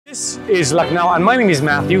This is Lucknow and my name is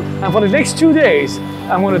Matthew, and for the next 2 days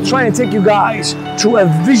I'm going to try and take you guys through a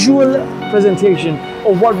visual presentation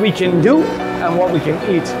of what we can do and what we can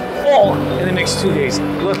eat all in the next 2 days.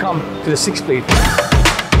 Welcome to the 6th plate.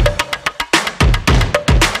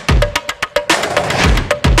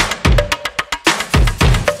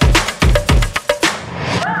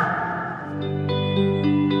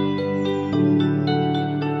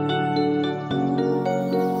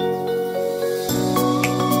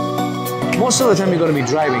 Most of the time you're going to be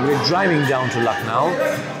driving. We're driving down to Lucknow.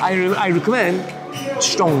 I recommend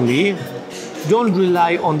strongly, don't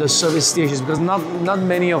rely on the service stations because not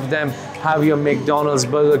many of them have your McDonald's,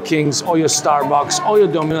 Burger Kings, or your Starbucks, or your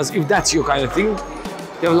Domino's. If that's your kind of thing,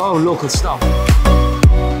 they have a lot of local stuff.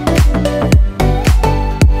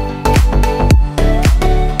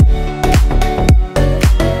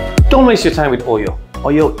 Don't waste your time with Oyo.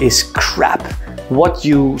 Oyo is crap. What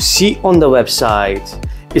you see on the website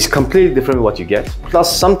is completely different with what you get.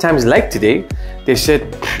 Plus, sometimes like today, they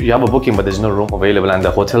said you have a booking but there's no room available and the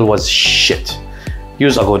hotel was shit.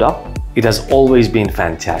 Use Agoda. It has always been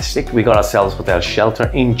fantastic. We got ourselves hotel shelter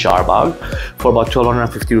in Charbagh for about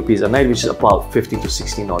 1,250 rupees a night, which is about $15 to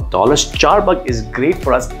 $16 odd. Charbagh is great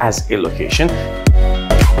for us as a location.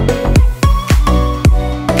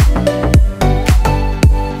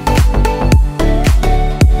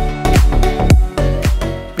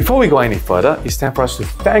 Before we go any further, it's time for us to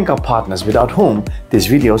thank our partners without whom these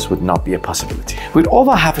videos would not be a possibility. With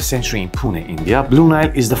over half a century in Pune, India, Blue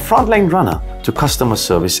Nile is the frontline runner to customer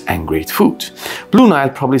service and great food. Blue Nile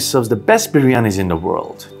probably serves the best biryanis in the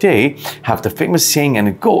world. They have the famous saying and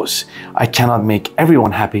it goes, "I cannot make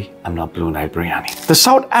everyone happy, I'm not Blue Nile Biryani." The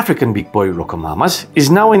South African big boy Rokomamas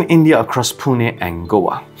is now in India across Pune and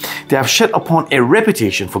Goa. They have shed upon a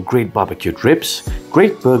reputation for great barbecued ribs,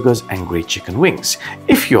 great burgers and great chicken wings.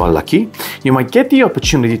 If you are lucky, you might get the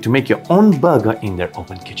opportunity to make your own burger in their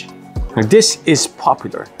open kitchen. Now, this is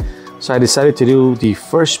popular, so I decided to do the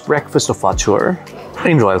first breakfast of our tour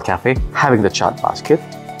in Royal Cafe, having the chaat basket.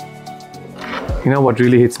 You know what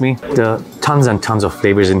really hits me? The tons and tons of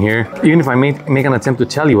flavors in here. Even if I make an attempt to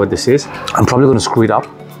tell you what this is, I'm probably going to screw it up.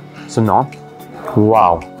 So no.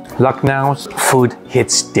 Wow. Lucknow's food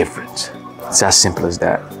hits different. It's as simple as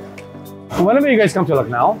that. Whenever you guys come to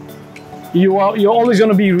Lucknow, you're always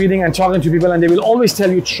going to be reading and talking to people and they will always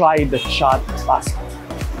tell you try the chaat basket.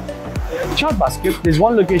 Chaat basket, there's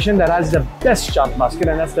one location that has the best chaat basket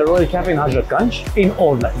and that's the Royal Cafe in Hazratganj in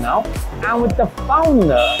Old Lucknow. And with the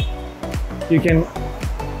founder, you can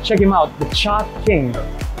check him out, the Chaat King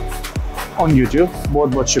on YouTube.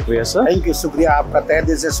 बहुत शुक्रिया sir. Thank you, शुक्रिया आपका तहे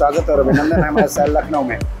दिल से स्वागत और अभिनंदन है हमारे साथ लखनऊ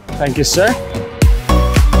में. Thank you sir.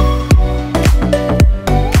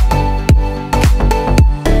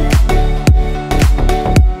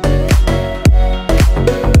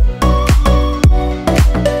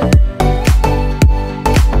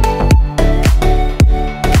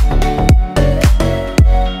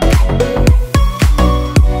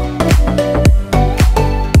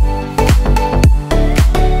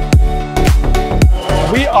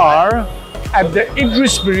 At the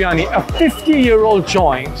Idris Biryani, a 50-year-old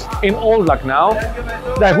joint in Old Lucknow,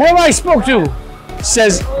 that whoever I spoke to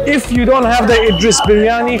says if you don't have the Idris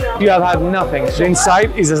Biryani, you have had nothing. So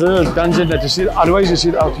inside is this little dungeon that you see, otherwise you see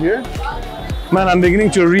it out here. Man, I'm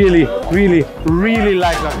beginning to really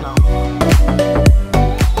like Lucknow.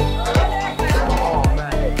 Oh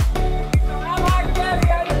man.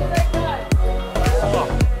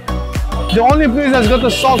 The only place that's got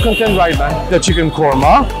the salt content right, man, the chicken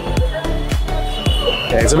korma.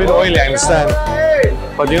 Yeah, it's a bit oily, I understand.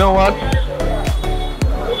 But you know what?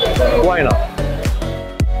 Why not?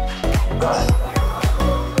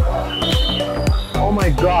 Oh my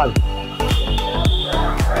god.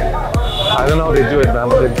 I don't know how they do it, man,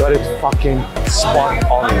 but they got it fucking spot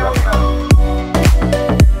on.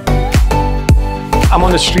 I'm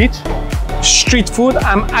on the street food.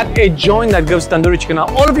 I'm at a joint that gives tandoori chicken. Now,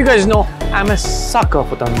 all of you guys know I'm a sucker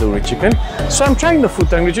for tandoori chicken. So I'm trying the food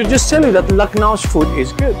tandoori chicken. Just tell you that Lucknow's food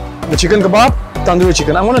is good. The chicken kebab, tandoori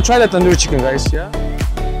chicken. I want to try the tandoori chicken, guys, yeah?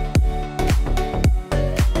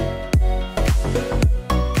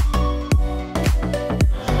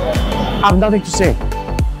 I have nothing to say.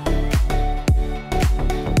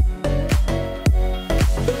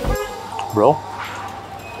 Bro,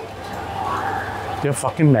 you're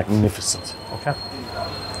fucking magnificent, okay?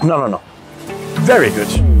 No. Very good.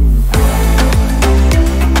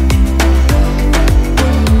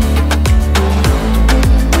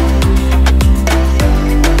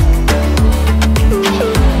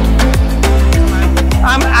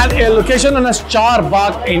 I'm at a location known as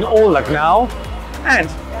Charbagh in Old Lucknow, and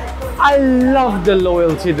I love the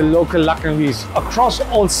loyalty the local Lucknowis across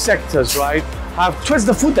all sectors, right, have towards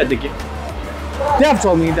the food that they give. They have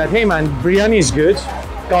told me that, hey man, biryani is good,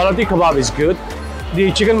 Kawalati kebab is good,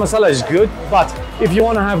 the chicken masala is good, but if you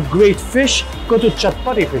want to have great fish, go to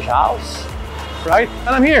Chatpati Fish House, right? And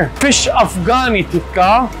I'm here. Fish Afghani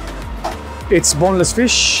tikka. It's boneless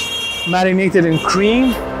fish, marinated in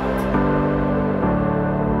cream.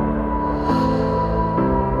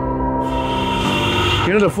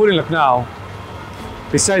 You know, the food in Lucknow,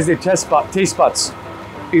 besides the taste buds,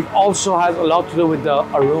 it also has a lot to do with the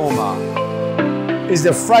aroma. Is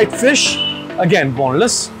the fried fish, again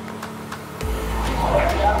boneless.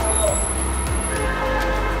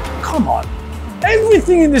 Come on,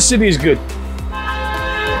 everything in this city is good.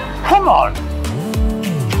 Come on.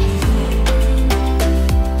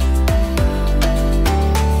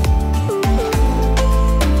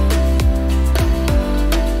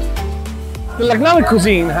 The Lucknowi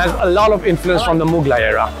cuisine has a lot of influence from the Mughal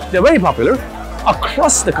era. They're very popular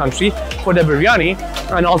across the country for their biryani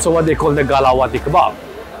and also what they call the Galawati kebab.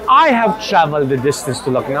 I have traveled the distance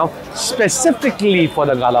to Lucknow specifically for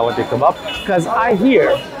the Galawati kebab because I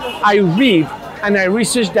hear, I read, and I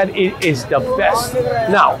research that it is the best.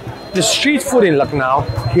 Now, the street food in Lucknow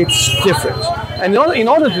hits different. And in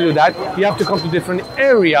order to do that, you have to come to different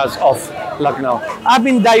areas of Lucknow. I've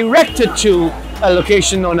been directed to a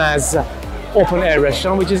location known as Open Air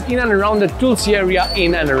Restaurant, which is in and around the Tulsi area,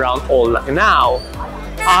 in and around all Lucknow.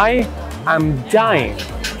 I am dying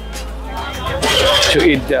to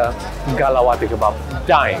eat the Galawati kebab.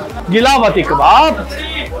 Dying. Gilawati kebab.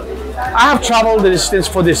 I have traveled the distance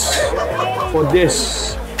for this.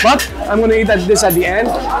 But I'm going to eat this at the end.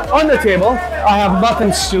 On the table, I have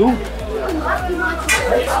mutton stew,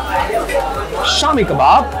 Shami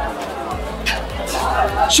kebab,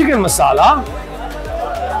 chicken masala,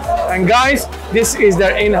 and guys, this is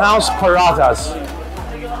their in-house parathas.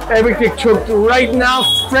 Everything cooked right now,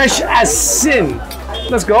 fresh as sin.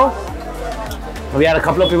 Let's go. We had a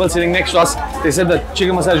couple of people sitting next to us. They said the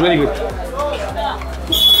chicken masala is really good.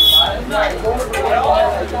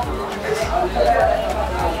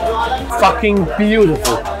 Fucking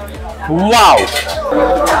beautiful. Wow.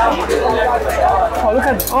 Look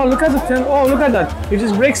at that. It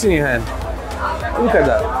just breaks in your hand. Look at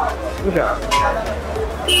that. Look at that.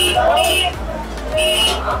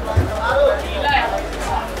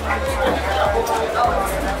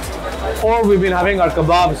 Or we've been having our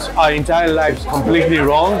kebabs our entire lives completely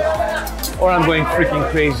wrong, or I'm going freaking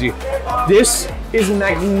crazy. This is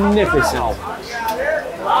magnificent.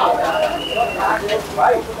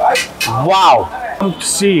 Wow.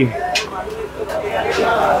 See.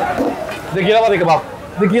 The Gilawati kebab.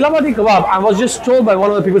 The Gilawati kebab, I was just told by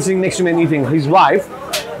one of the people sitting next to me and eating, his wife,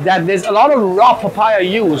 that there's a lot of raw papaya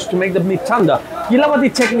used to make the meat tender. Gilawati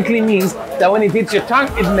technically means that when it hits your tongue,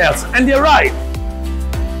 it melts. And they're right.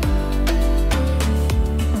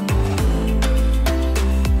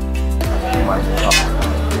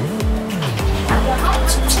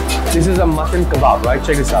 This is a mutton kebab, right?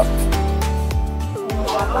 Check this out.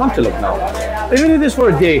 Come to Lucknow. Even if this for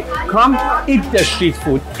a day, come eat their street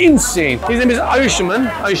food. Insane. His name is Ayushman.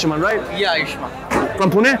 Ayushman, right? Yeah, Ayushman. From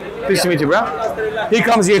Pune? Pleased to meet you, bro. He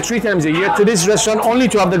comes here 3 times a year to this restaurant only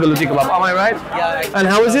to have the galati kebab. Am I right? Yeah. And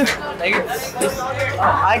how is it? Like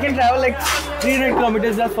I can travel like 300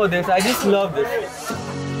 kilometers just for this. I just love this.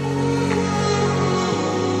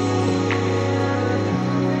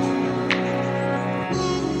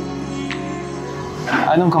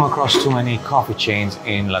 I don't come across too many coffee chains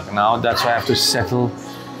in Lucknow. That's why I have to settle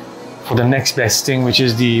for the next best thing, which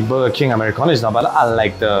is the Burger King Americano. It's not bad. I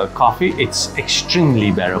like the coffee. It's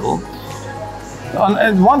extremely bearable.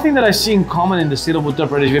 And one thing that I see in common in the state of Uttar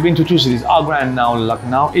Pradesh, we've been to 2 cities, Agra and now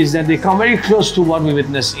Lucknow, is that they come very close to what we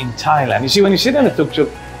witness in Thailand. You see, when you sit in a tuk-tuk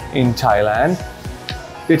in Thailand,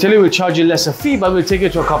 they tell you we'll charge you less a fee, but we'll take you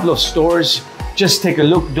to a couple of stores. Just take a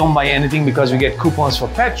look, don't buy anything because we get coupons for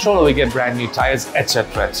petrol or we get brand new tires,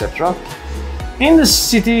 etc, etc. In the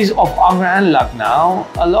cities of Agra and Lucknow,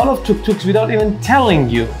 a lot of tuk-tuks, without even telling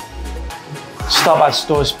you, stop at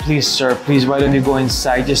stores, please sir, please, why don't you go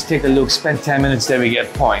inside, just take a look, spend 10 minutes there, we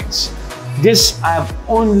get points. This I have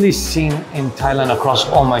only seen in Thailand across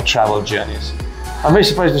all my travel journeys. I'm very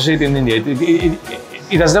surprised to see it in India.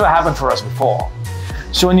 It has never happened for us before.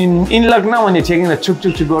 So when you're in Lucknow, when you're taking the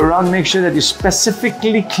tuk-tuk to go around, make sure that you're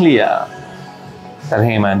specifically clear that,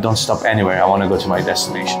 hey man, don't stop anywhere, I want to go to my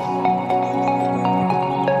destination.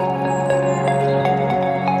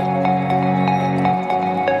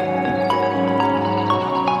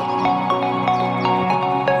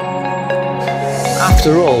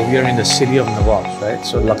 After all, we are in the city of Nawabs, right?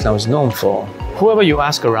 So Lucknow is known for Whoever you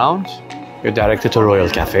ask around, you're directed to Royal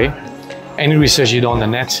Cafe. Any research you do on the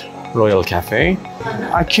net, Royal Cafe.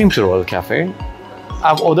 I came to Royal Cafe.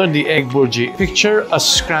 I've ordered the egg burji. Picture a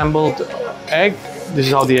scrambled egg. This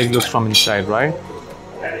is how the egg looks from inside, right?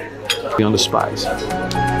 On the spice.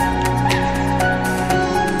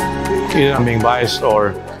 Either I'm being biased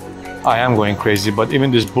or I am going crazy, but even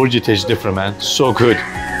this burji tastes different, man. So good.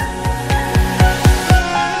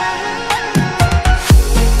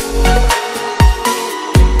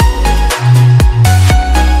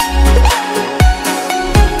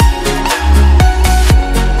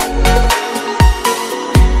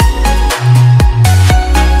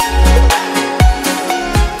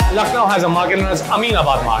 Lucknow has a market known as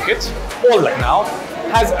Aminabad Market. Old Lucknow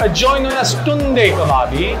has a joint known as Tunde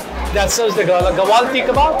Kababi that serves the gawalti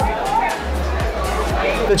kebab,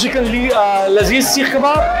 the chicken laziz sikh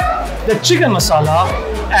kebab, the chicken masala,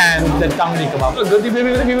 and the tangri kebab.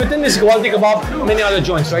 Within this gawalti kebab, many other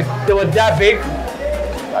joints, right? They were that big.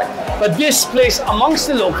 Right? But this place amongst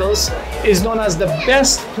the locals is known as the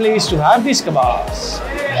best place to have these kebabs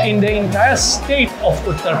in the entire state of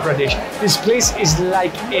Uttar Pradesh. This place is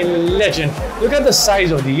like a legend. Look at the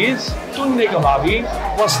size of these. Tunde Kababi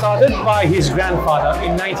was started by his grandfather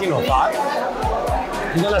in 1905.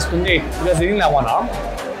 He's known as Tunde because they didn't have one arm.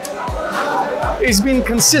 It's been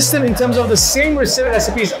consistent in terms of the same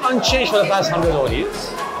recipes unchanged for the past 100 odd years,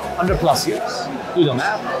 100 plus years. Do the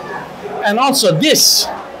math. And also this,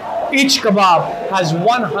 each kebab has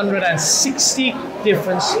 160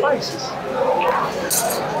 different spices.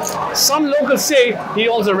 Some locals say he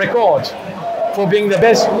holds a record for being the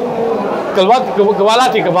best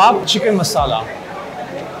gawalati kebab. Chicken masala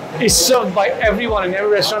is served by everyone in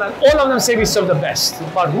every restaurant, and all of them say we serve the best.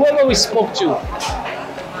 But whoever we spoke to,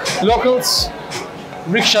 locals,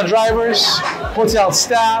 rickshaw drivers, hotel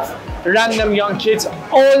staff, random young kids,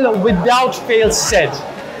 all without fail said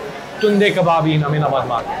Tunde Kababi in Aminabad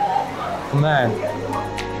Market. Man.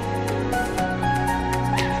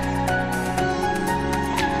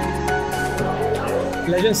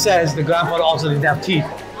 Legend says the grandfather also didn't have teeth,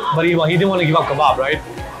 but he didn't want to give up kebab, right?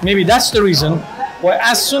 Maybe that's the reason why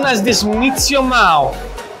as soon as this meets your mouth,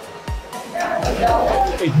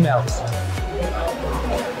 it melts.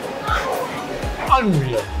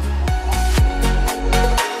 Unreal.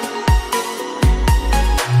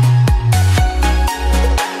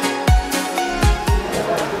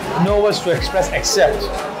 No words to express except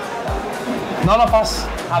none of us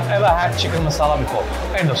have ever had chicken masala before.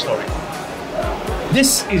 End of story.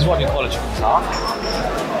 This is what you call a chicken masala.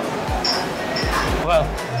 Well,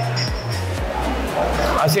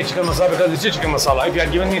 I say chicken masala because it's a chicken masala. If you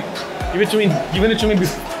had given it to me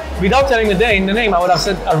without telling the name, I would have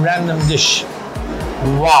said a random dish.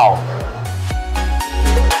 Wow.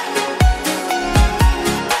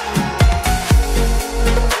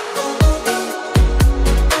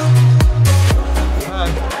 Man,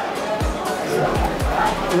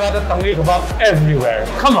 you got the tangri kebab everywhere.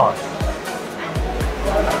 Come on.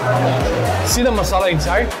 See the masala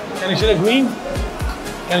inside? Can you see the green?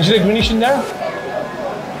 Can you see the greenish in there?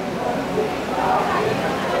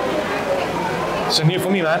 So new for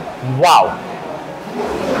me, man. Wow.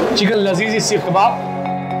 Chicken lazizi sikh kebab.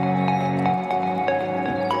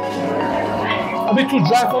 A bit too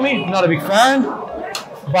dry for me. Not a big fan.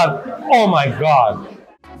 But oh my god.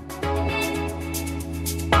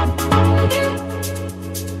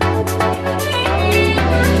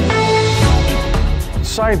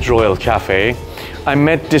 Inside Royal Cafe, I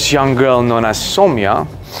met this young girl known as Somya,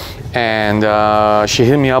 and she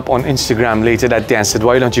hit me up on Instagram later that day and said,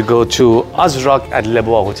 why don't you go to Azrak at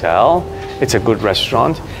Lebwa Hotel? It's a good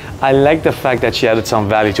restaurant. I like the fact that she added some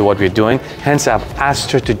value to what we're doing, hence I've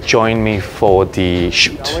asked her to join me for the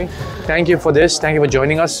shoot. Thank you for this, thank you for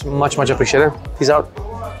joining us, much appreciated. Peace out.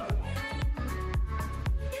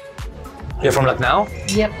 You're from Lucknow?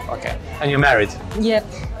 Yep. Okay, and you're married? Yep.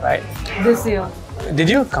 Right? This year. Did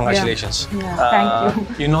you? Congratulations. Yeah, thank you.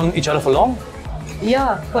 You've known each other for long?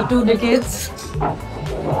 Yeah, for 2 decades.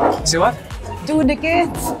 Say what? 2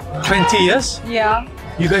 decades. 20 years? Yeah.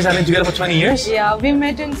 You guys have been together for 20 years? Yeah, we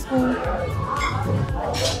met in school.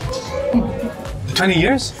 20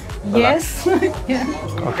 years? Yes. Yeah.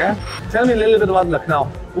 Okay. Tell me a little bit about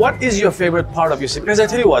Lucknow. What is your favorite part of your city? Because I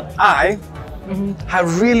tell you what, I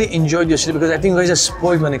have really enjoyed your city because I think you guys are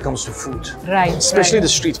spoiled when it comes to food. Right. Especially the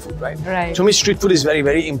street food, right? Right. To me, street food is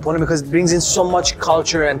very important because it brings in so much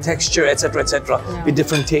culture and texture, etc., with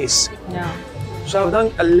different tastes. Yeah. So I've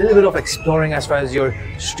done a little bit of exploring as far as your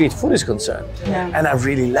street food is concerned. Yeah. And I've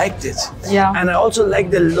really liked it. Yeah. And I also like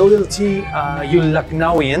the loyalty you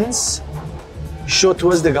Lucknowians show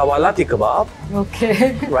to us the gawalati kebab,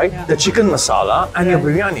 Okay. right? Yeah. The chicken masala and your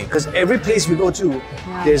biryani. Because every place we go to,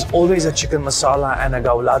 there's always a chicken masala and a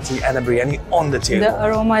gawalati and a biryani on the table. The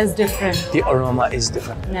aroma is different. The aroma is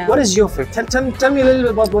different. Yeah. What is your favorite? Tell me a little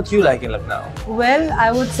bit about what you like in Lucknow. Well,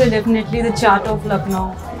 I would say definitely the chaat of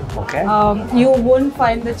Lucknow. Okay. You won't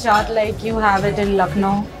find the chaat like you have it in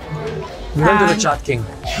Lucknow. We went to the and- Chaat King.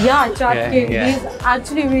 Yeah, Chaat Yeah, King. yeah.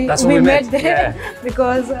 That's We when we met met, there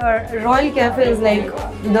because Royal Cafe is like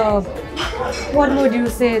the, what would you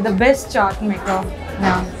say, the best chaat maker.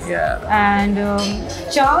 Yeah. Yeah. And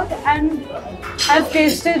chaat, and I've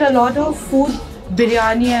tasted a lot of food,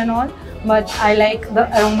 biryani and all, but I like the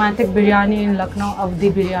aromatic biryani in Lucknow, Avdi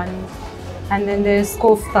biryani. And then there's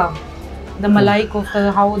kofta. The malai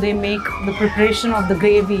kofta, how they make the preparation of the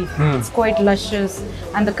gravy. It's quite luscious,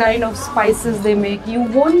 and the kind of spices they make. You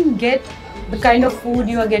won't get the kind of food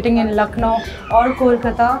you are getting in Lucknow or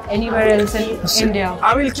Kolkata anywhere else in India.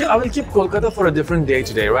 I will keep Kolkata for a different day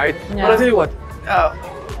today, right? Yeah. But I'll tell you what,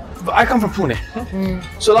 I come from Pune.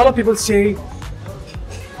 So a lot of people say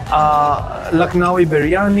Lucknowi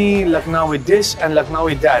biryani, Lucknowi this and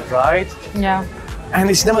Lucknowi that, right? Yeah. And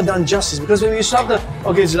it's never done justice, because when you start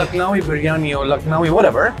okay, it's Lucknowi biryani or Lucknowi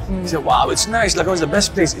whatever, you say, wow, it's nice, Lucknow is the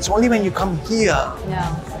best place. It's only when you come here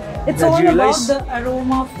Yeah. It's That all you about realize- the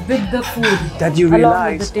aroma with the food. that you along with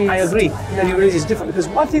realize, the taste. I agree, that you realize it's different. Because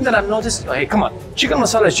one thing that I've noticed, hey, come on, chicken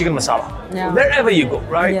masala is chicken masala. Yeah. Wherever you go,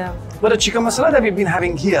 right? Yeah. But the chicken masala that we've been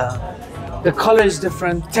having here, the color is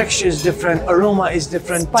different, texture is different, aroma is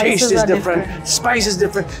different, Spices taste is are different, different. spice is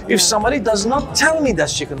different. If somebody does not tell me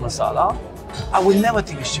that's chicken masala, I would never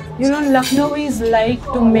think it's chicken. You know, Lucknowis like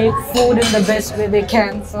to make food in the best way they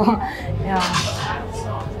can. So, yeah.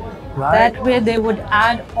 Right? That way they would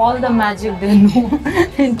add all the magic they know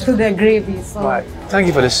into their gravy. So, Right. Thank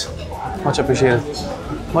you for this. Much appreciated.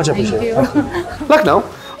 Much thank appreciated. you. Lucknow,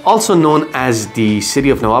 also known as the City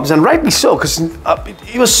of Nawabs, and rightly so, because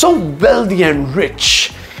it was so wealthy and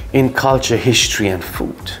rich in culture, history, and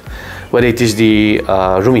food. Whether it is the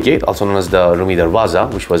Rumi Gate, also known as the Rumi Darwaza,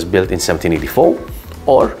 which was built in 1784,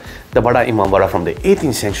 or the Bada Imambara from the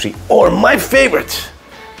 18th century, or my favorite,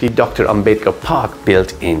 the Dr. Ambedkar Park,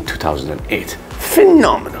 built in 2008.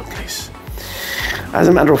 Phenomenal place. As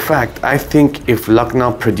a matter of fact, I think if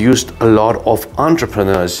Lucknow produced a lot of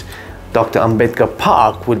entrepreneurs, Dr. Ambedkar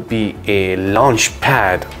Park would be a launch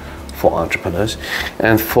pad for entrepreneurs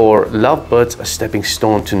and for lovebirds a stepping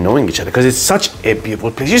stone to knowing each other, because it's such a beautiful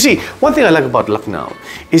place. You see, one thing I like about Lucknow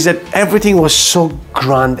is that everything was so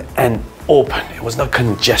grand and open. It was not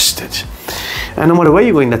congested. And no matter where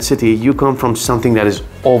you go in that city, you come from something that is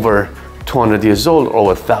over 200 years old or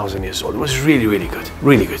over 1,000 years old. It was really, really good,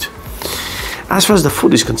 really good. As far as the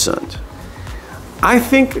food is concerned, I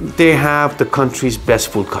think they have the country's best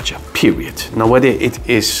food culture, period. Now, whether it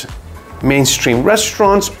is mainstream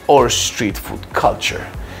restaurants or street food culture.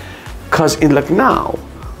 Because in Lucknow,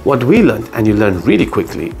 what we learned, and you learn really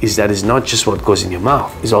quickly, is that it's not just what goes in your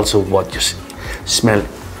mouth, it's also what you smell,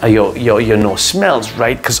 your nose smells,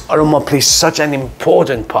 right? Because aroma plays such an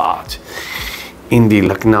important part in the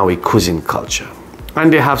Lucknowi cuisine culture.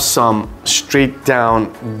 And they have some straight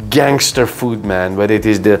down gangster food, man, whether it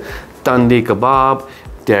is the tandi kebab,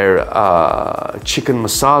 their chicken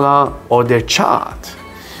masala, or their chaat.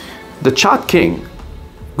 The Chaat King,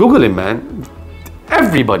 Google him, man.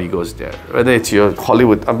 Everybody goes there. Whether it's your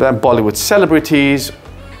Hollywood, Bollywood celebrities,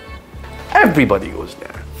 everybody goes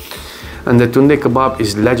there. And the tunde kebab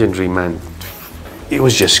is legendary, man. It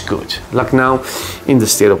was just good. Lucknow, in the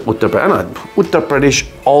state of Uttar Pradesh. Uttar Pradesh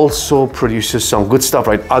also produces some good stuff,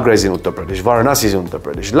 right? Agra is in Uttar Pradesh, Varanasi is in Uttar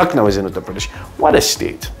Pradesh, Lucknow is in Uttar Pradesh. What a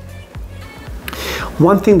state.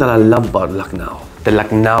 One thing that I love about Lucknow, the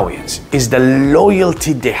Lucknowians, is the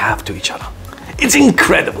loyalty they have to each other. It's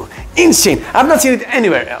incredible, insane. I've not seen it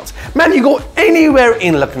anywhere else. Man, you go anywhere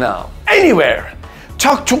in Lucknow, anywhere,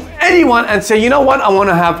 talk to anyone and say, you know what, I want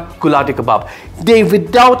to have gulati kebab. They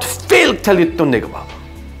without fail tell you tunde kebab.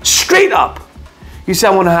 Straight up. You say,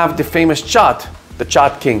 I want to have the famous chaat, the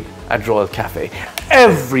Chaat King at Royal Cafe.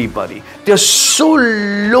 Everybody, they're so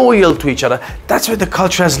loyal to each other. That's why the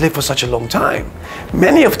culture has lived for such a long time.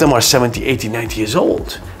 Many of them are 70, 80, 90 years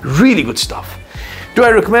old. Really good stuff. Do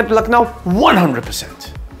I recommend Lucknow?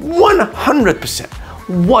 100%. 100%.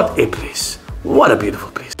 What a place. What a beautiful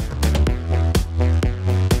place.